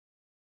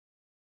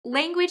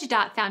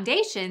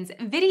Language.Foundation's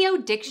Video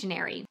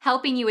Dictionary,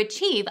 helping you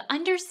achieve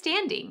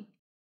understanding.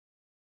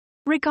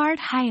 Regard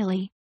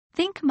highly.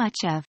 Think much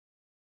of.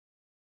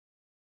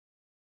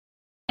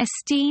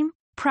 Esteem,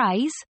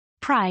 prize,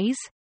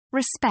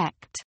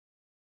 respect.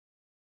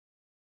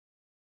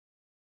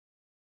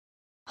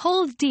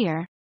 Hold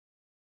dear.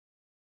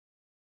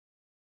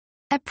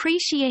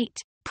 Appreciate,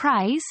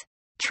 prize,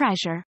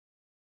 treasure.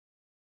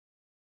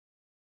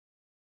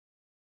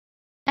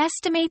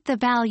 Estimate the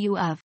value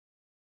of.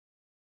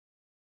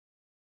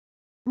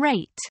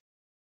 Rate.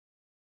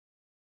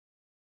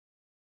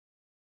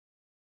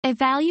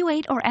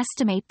 Evaluate or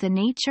estimate the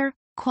nature,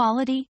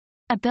 quality,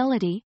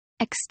 ability,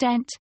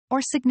 extent,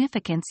 or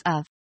significance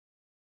of.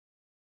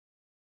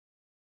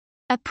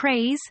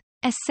 Appraise,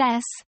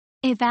 assess,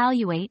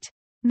 evaluate,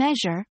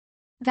 measure,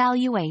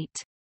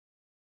 valuate.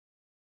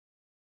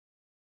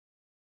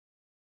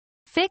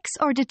 Fix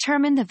or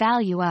determine the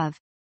value of.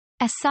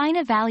 Assign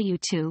a value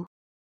to.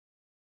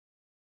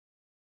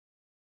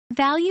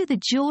 Value the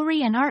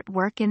jewelry and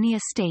artwork in the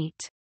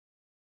estate.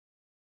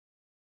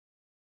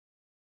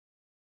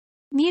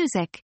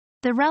 Music,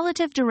 the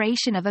relative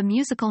duration of a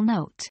musical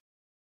note.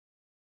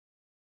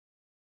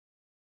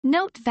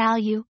 Note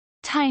value,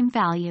 time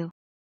value.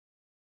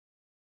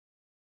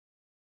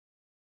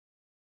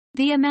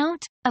 The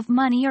amount of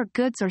money or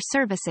goods or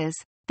services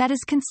that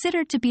is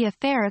considered to be a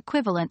fair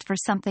equivalent for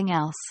something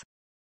else.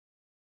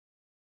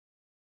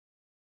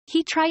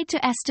 He tried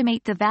to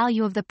estimate the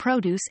value of the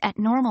produce at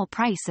normal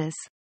prices.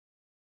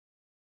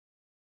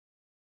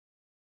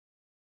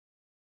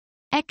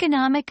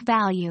 Economic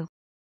value.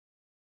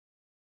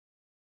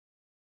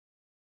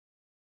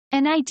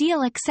 An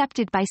ideal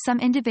accepted by some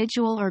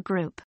individual or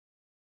group.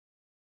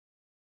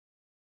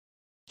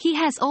 He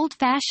has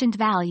old-fashioned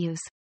values.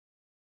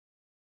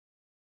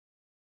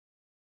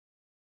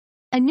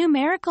 A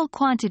numerical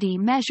quantity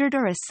measured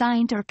or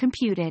assigned or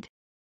computed.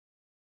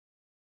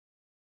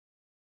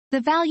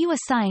 The value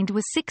assigned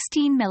was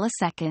 16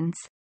 milliseconds.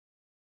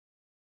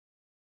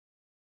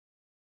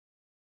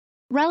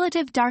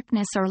 Relative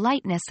darkness or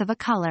lightness of a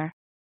color.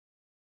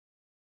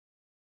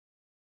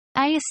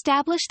 I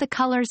establish the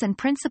colors and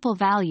principal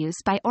values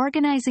by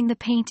organizing the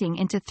painting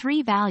into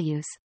 3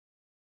 values: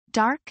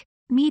 dark,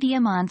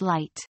 medium and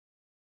light.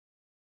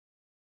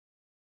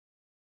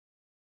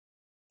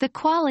 The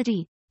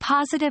quality,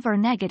 positive or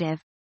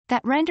negative,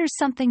 that renders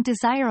something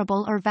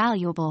desirable or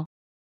valuable.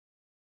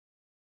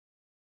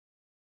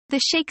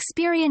 The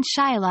Shakespearean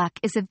Shylock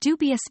is of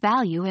dubious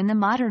value in the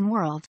modern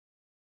world.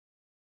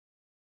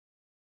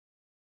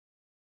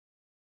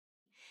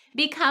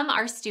 Become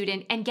our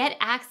student and get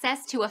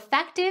access to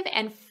effective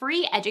and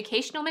free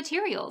educational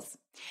materials.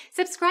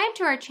 Subscribe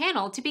to our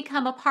channel to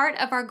become a part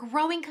of our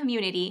growing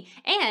community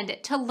and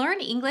to learn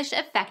English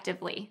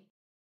effectively.